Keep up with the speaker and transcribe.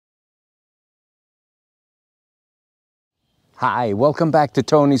Hi, welcome back to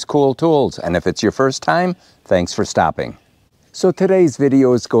Tony's Cool Tools, and if it's your first time, thanks for stopping. So today's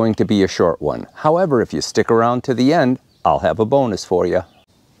video is going to be a short one. However, if you stick around to the end, I'll have a bonus for you.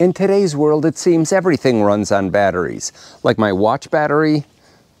 In today's world, it seems everything runs on batteries, like my watch battery,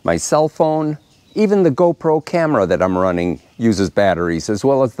 my cell phone, even the GoPro camera that I'm running uses batteries, as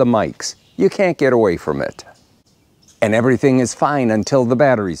well as the mics. You can't get away from it. And everything is fine until the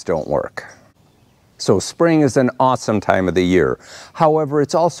batteries don't work. So spring is an awesome time of the year. However,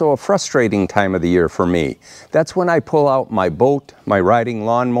 it's also a frustrating time of the year for me. That's when I pull out my boat, my riding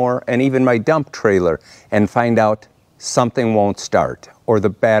lawnmower, and even my dump trailer and find out something won't start or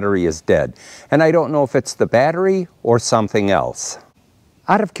the battery is dead. And I don't know if it's the battery or something else.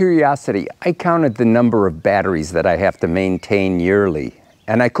 Out of curiosity, I counted the number of batteries that I have to maintain yearly,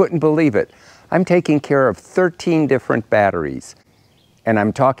 and I couldn't believe it. I'm taking care of 13 different batteries. And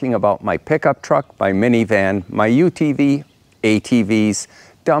I'm talking about my pickup truck, my minivan, my UTV, ATVs,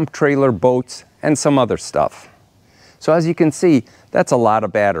 dump trailer, boats, and some other stuff. So as you can see, that's a lot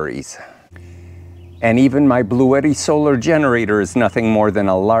of batteries. And even my Bluetti solar generator is nothing more than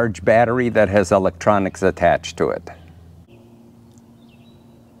a large battery that has electronics attached to it.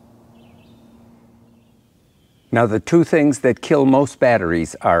 Now the two things that kill most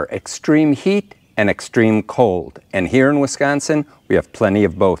batteries are extreme heat and extreme cold. And here in Wisconsin, we have plenty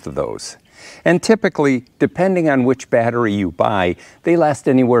of both of those. And typically, depending on which battery you buy, they last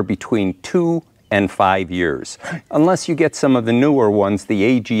anywhere between 2 and 5 years. Unless you get some of the newer ones, the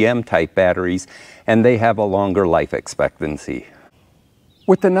AGM type batteries, and they have a longer life expectancy.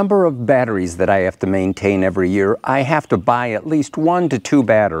 With the number of batteries that I have to maintain every year, I have to buy at least 1 to 2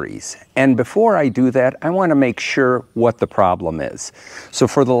 batteries. And before I do that, I want to make sure what the problem is. So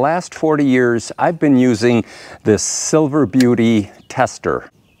for the last 40 years, I've been using this Silver Beauty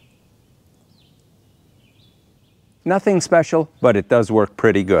tester. Nothing special, but it does work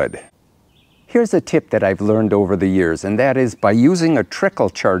pretty good. Here's a tip that I've learned over the years, and that is by using a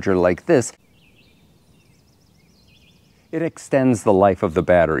trickle charger like this, it extends the life of the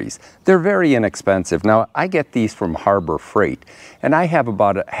batteries. They're very inexpensive. Now, I get these from Harbor Freight, and I have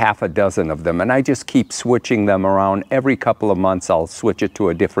about half a dozen of them, and I just keep switching them around. Every couple of months, I'll switch it to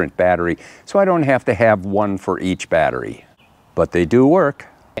a different battery, so I don't have to have one for each battery. But they do work.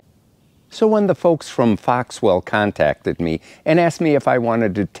 So when the folks from Foxwell contacted me and asked me if I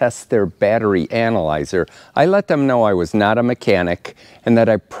wanted to test their battery analyzer, I let them know I was not a mechanic and that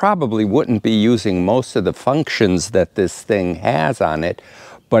I probably wouldn't be using most of the functions that this thing has on it.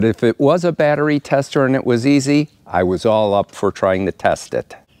 But if it was a battery tester and it was easy, I was all up for trying to test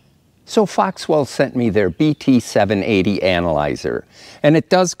it. So Foxwell sent me their BT 780 analyzer, and it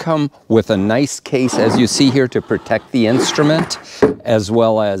does come with a nice case, as you see here, to protect the instrument, as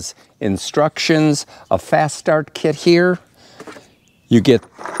well as instructions, a fast start kit here. You get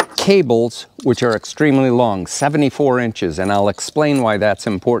cables, which are extremely long, 74 inches, and I'll explain why that's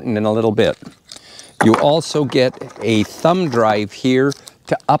important in a little bit. You also get a thumb drive here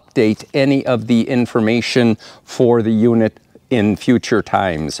to update any of the information for the unit in future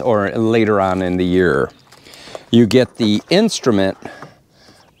times or later on in the year. You get the instrument,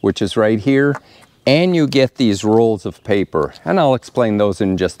 which is right here, and you get these rolls of paper, and I'll explain those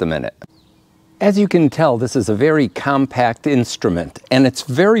in just a minute. As you can tell, this is a very compact instrument, and it's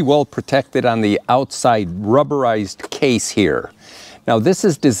very well protected on the outside rubberized case here. Now this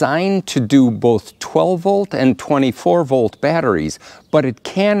is designed to do both 12 volt and 24 volt batteries, but it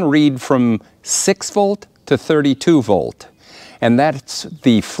can read from 6 volt to 32 volt. And that's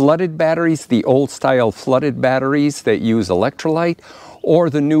the flooded batteries, the old style flooded batteries that use electrolyte,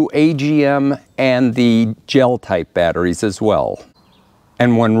 or the new AGM and the gel type batteries as well.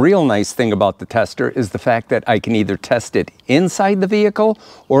 And one real nice thing about the tester is the fact that I can either test it inside the vehicle,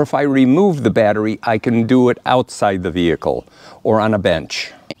 or if I remove the battery, I can do it outside the vehicle or on a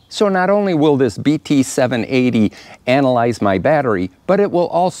bench. So not only will this BT 780 analyze my battery, but it will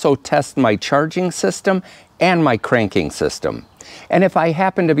also test my charging system and my cranking system. And if I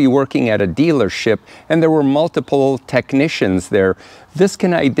happen to be working at a dealership and there were multiple technicians there, this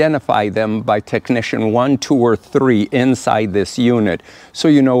can identify them by technician 1, 2, or 3 inside this unit, so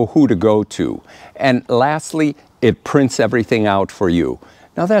you know who to go to. And lastly, it prints everything out for you.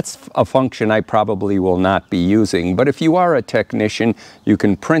 Now that's a function I probably will not be using, but if you are a technician, you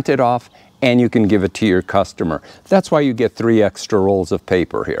can print it off and you can give it to your customer. That's why you get 3 extra rolls of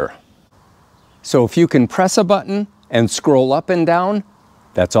paper here. So if you can press a button and scroll up and down,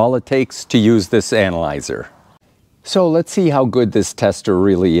 that's all it takes to use this analyzer. So let's see how good this tester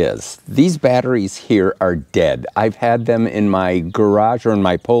really is. These batteries here are dead. I've had them in my garage or in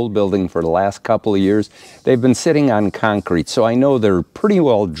my pole building for the last couple of years. They've been sitting on concrete, so I know they're pretty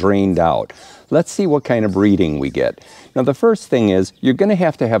well drained out. Let's see what kind of reading we get. Now the first thing is, you're going to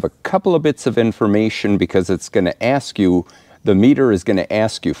have a couple of bits of information because it's going to ask you, the meter is going to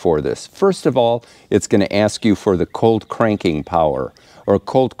ask you for this. First of all, it's going to ask you for the cold cranking power, or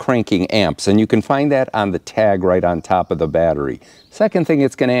cold cranking amps, and you can find that on the tag right on top of the battery. Second thing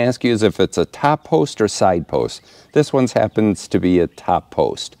it's going to ask you is if it's a top post or side post. This one happens to be a top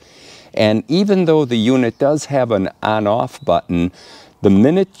post. And even though the unit does have an on-off button, the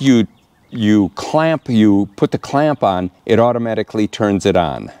minute you put the clamp on, it automatically turns it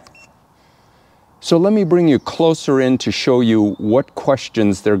on. So let me bring you closer in to show you what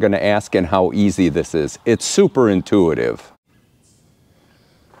questions they're going to ask and how easy this is. It's super intuitive.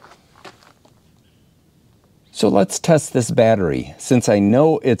 So let's test this battery. Since I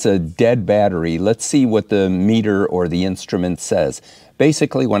know it's a dead battery, let's see what the meter or the instrument says.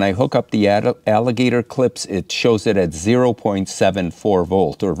 Basically, when I hook up the alligator clips, it shows it at 0.74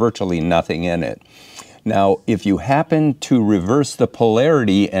 volt, or virtually nothing in it. Now, if you happen to reverse the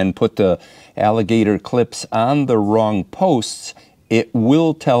polarity and put the alligator clips on the wrong posts, it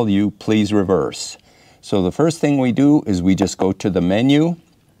will tell you, please reverse. So the first thing we do is we just go to the menu.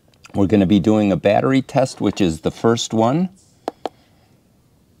 We're going to be doing a battery test, which is the first one.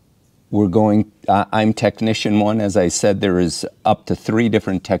 I'm technician 1. As I said, there is up to 3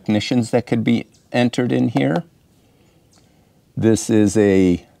 different technicians that could be entered in here. This is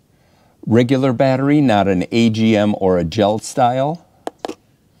a regular battery, not an AGM or a gel style.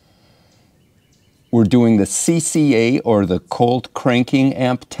 We're doing the CCA, or the cold cranking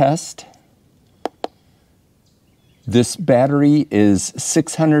amp test. This battery is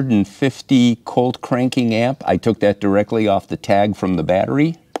 650 cold cranking amp. I took that directly off the tag from the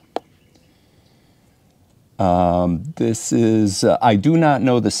battery. This is, I do not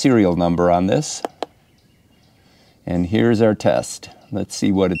know the serial number on this. And here's our test. Let's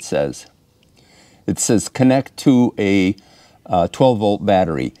see what it says. It says connect to a 12 volt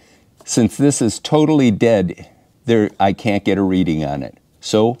battery. Since this is totally dead, I can't get a reading on it.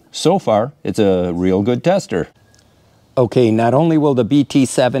 So far, it's a real good tester. Okay, not only will the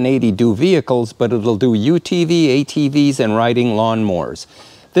BT780 do vehicles, but it'll do UTV, ATVs, and riding lawnmowers.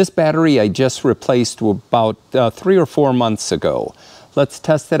 This battery I just replaced about 3 or 4 months ago. Let's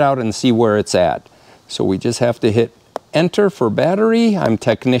test it out and see where it's at. So we just have to hit enter for battery. I'm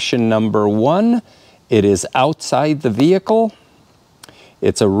technician number 1. It is outside the vehicle.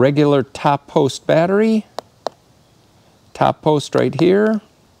 It's a regular top post battery. Top post right here.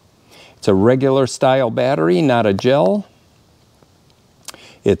 It's a regular style battery, not a gel.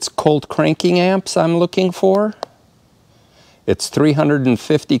 It's cold cranking amps I'm looking for. It's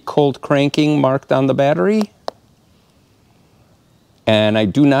 350 cold cranking marked on the battery. And I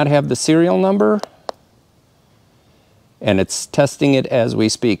do not have the serial number. And it's testing it as we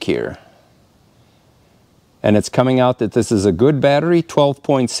speak here. And it's coming out that this is a good battery,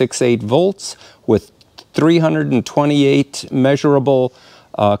 12.68 volts with 328 measurable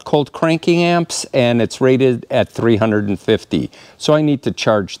cold cranking amps, and it's rated at 350. So I need to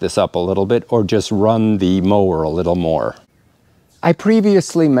charge this up a little bit or just run the mower a little more. I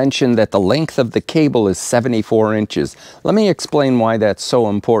previously mentioned that the length of the cable is 74 inches. Let me explain why that's so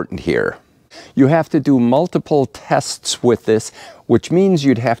important here. You have to do multiple tests with this, which means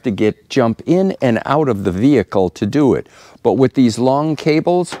you'd have to jump in and out of the vehicle to do it. But with these long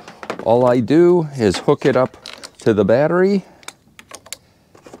cables, all I do is hook it up to the battery,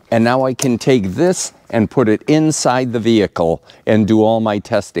 and now I can take this and put it inside the vehicle and do all my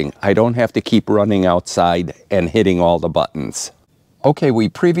testing. I don't have to keep running outside and hitting all the buttons. Okay, we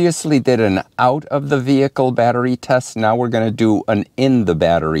previously did an out of the vehicle battery test. Now we're going to do an in the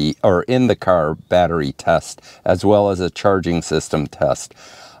battery or in the car battery test, as well as a charging system test.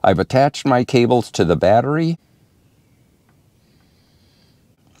 I've attached my cables to the battery,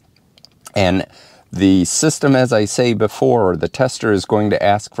 and the system, as I say before, the tester is going to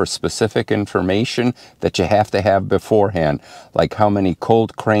ask for specific information that you have to have beforehand, like how many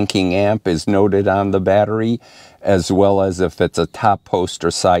cold cranking amp is noted on the battery, as well as if it's a top post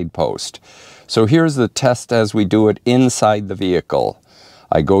or side post. So here's the test as we do it inside the vehicle.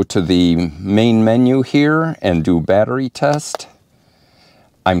 I go to the main menu here and do battery test.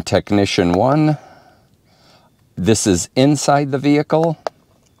 I'm technician 1. This is inside the vehicle.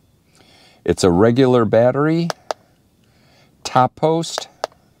 It's a regular battery, top post.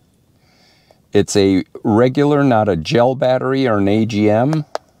 It's a regular, not a gel battery or an AGM.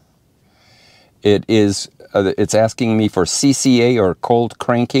 It is it's asking me for CCA or cold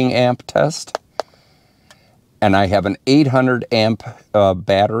cranking amp test. And I have an 800 amp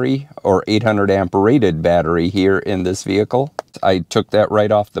battery, or 800 amp rated battery here in this vehicle. I took that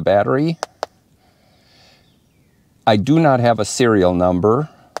right off the battery. I do not have a serial number.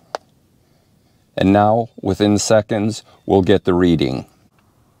 And now, within seconds, we'll get the reading.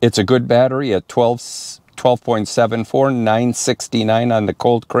 It's a good battery at 12.74, 969 on the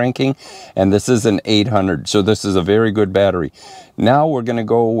cold cranking, and this is an 800, so this is a very good battery. Now we're going to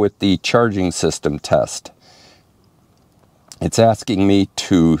go with the charging system test. It's asking me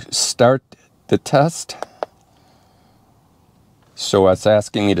to start the test. So it's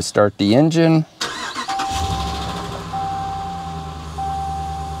asking me to start the engine.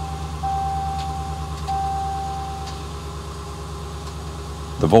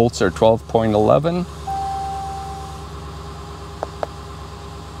 The volts are 12.11.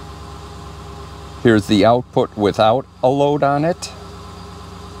 Here's the output without a load on it.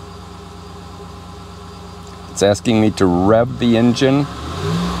 It's asking me to rev the engine.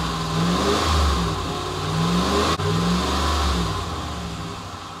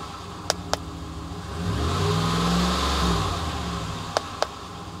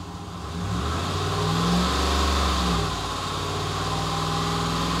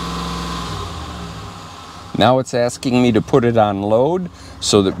 Now it's asking me to put it on load,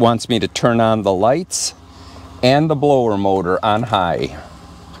 so it wants me to turn on the lights and the blower motor on high.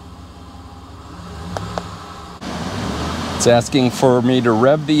 It's asking for me to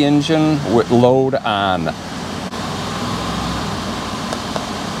rev the engine with load on.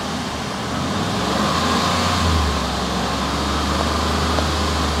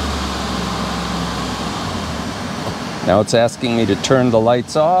 Now it's asking me to turn the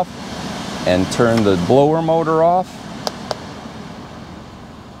lights off and turn the blower motor off.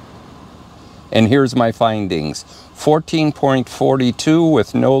 And here's my findings. 14.42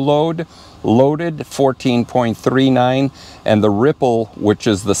 with no load, loaded 14.39, and the ripple, which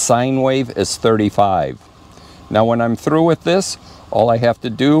is the sine wave, is 35. Now when I'm through with this, all I have to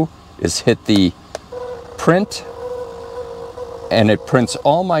do is hit the print, and it prints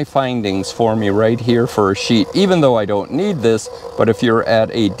all my findings for me right here for a sheet, even though I don't need this. But if you're at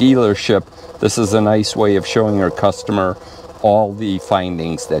a dealership, this is a nice way of showing your customer all the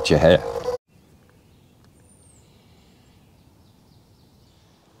findings that you have.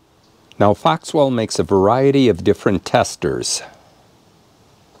 Now, Foxwell makes a variety of different testers.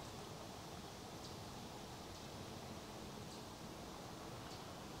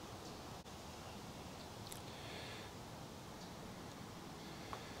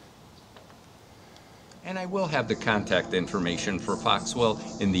 And I will have the contact information for Foxwell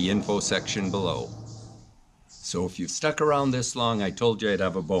in the info section below. So if you've stuck around this long, I told you I'd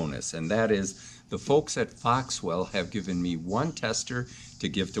have a bonus, and that is the folks at Foxwell have given me one tester to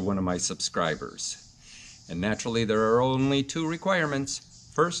give to one of my subscribers. And naturally, there are only two requirements.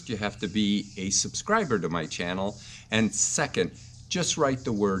 First, you have to be a subscriber to my channel, and second, just write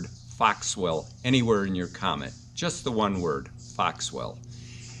the word Foxwell anywhere in your comment. Just the one word, Foxwell.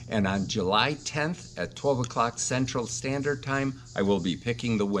 And on July 10th at 12 o'clock Central Standard Time, I will be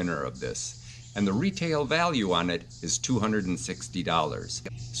picking the winner of this. And the retail value on it is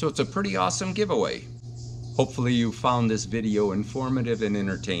 $260. So it's a pretty awesome giveaway. Hopefully you found this video informative and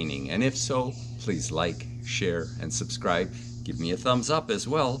entertaining. And if so, please like, share, and subscribe. Give me a thumbs up as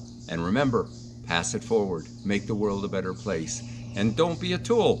well. And remember, pass it forward. Make the world a better place. And don't be a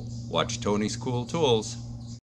tool. Watch Tony's Cool Tools.